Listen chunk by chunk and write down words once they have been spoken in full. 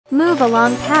Move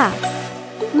along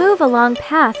path. Move along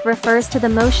path refers to the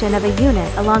motion of a unit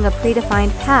along a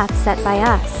predefined path set by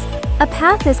us. A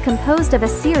path is composed of a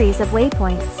series of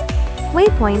waypoints.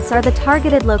 Waypoints are the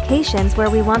targeted locations where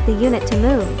we want the unit to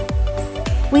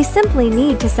move. We simply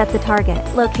need to set the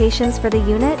target locations for the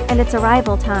unit and its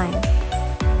arrival time.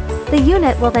 The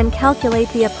unit will then calculate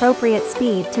the appropriate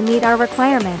speed to meet our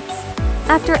requirements.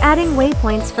 After adding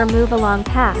waypoints for move along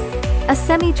path, a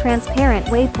semi-transparent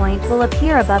waypoint will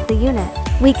appear above the unit.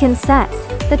 We can set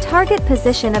the target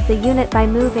position of the unit by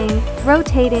moving,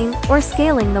 rotating, or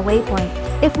scaling the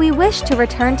waypoint. If we wish to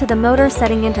return to the motor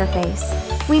setting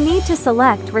interface, we need to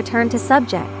select Return to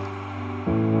Subject.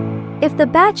 If the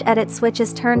batch edit switch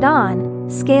is turned on,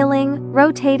 scaling,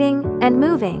 rotating, and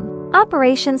moving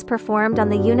operations performed on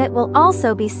the unit will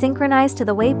also be synchronized to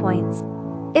the waypoints.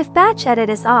 If batch edit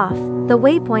is off, the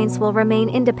waypoints will remain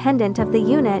independent of the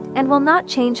unit and will not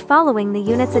change following the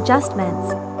unit's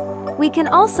adjustments. We can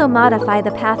also modify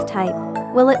the path type.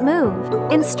 Will it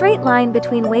move in straight line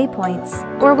between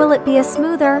waypoints, or will it be a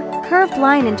smoother, curved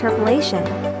line interpolation?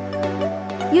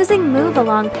 Using move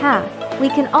along path, we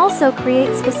can also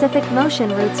create specific motion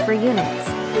routes for units,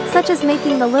 such as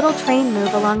making the little train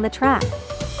move along the track.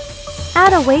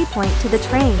 Add a waypoint to the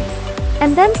train,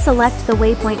 and then select the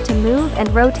waypoint to move and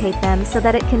rotate them so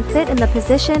that it can fit in the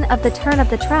position of the turn of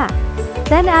the track.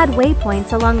 Then add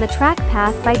waypoints along the track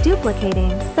path by duplicating.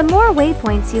 The more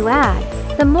waypoints you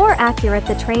add, the more accurate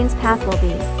the train's path will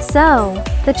be. So,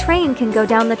 the train can go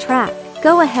down the track.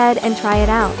 Go ahead and try it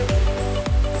out.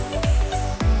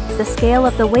 The scale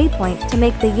of the waypoint to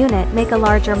make the unit make a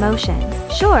larger motion.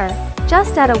 Sure,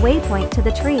 just add a waypoint to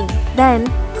the tree. Then,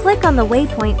 click on the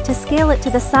waypoint to scale it to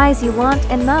the size you want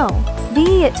and mow.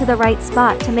 VE it to the right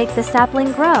spot to make the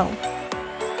sapling grow.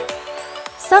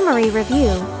 Summary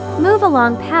review. Move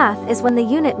along path is when the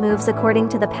unit moves according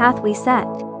to the path we set.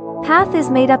 Path is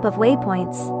made up of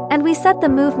waypoints, and we set the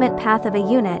movement path of a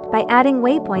unit by adding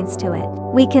waypoints to it.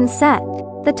 We can set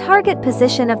the target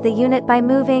position of the unit by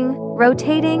moving,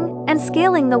 rotating, and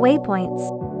scaling the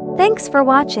waypoints. Thanks for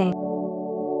watching.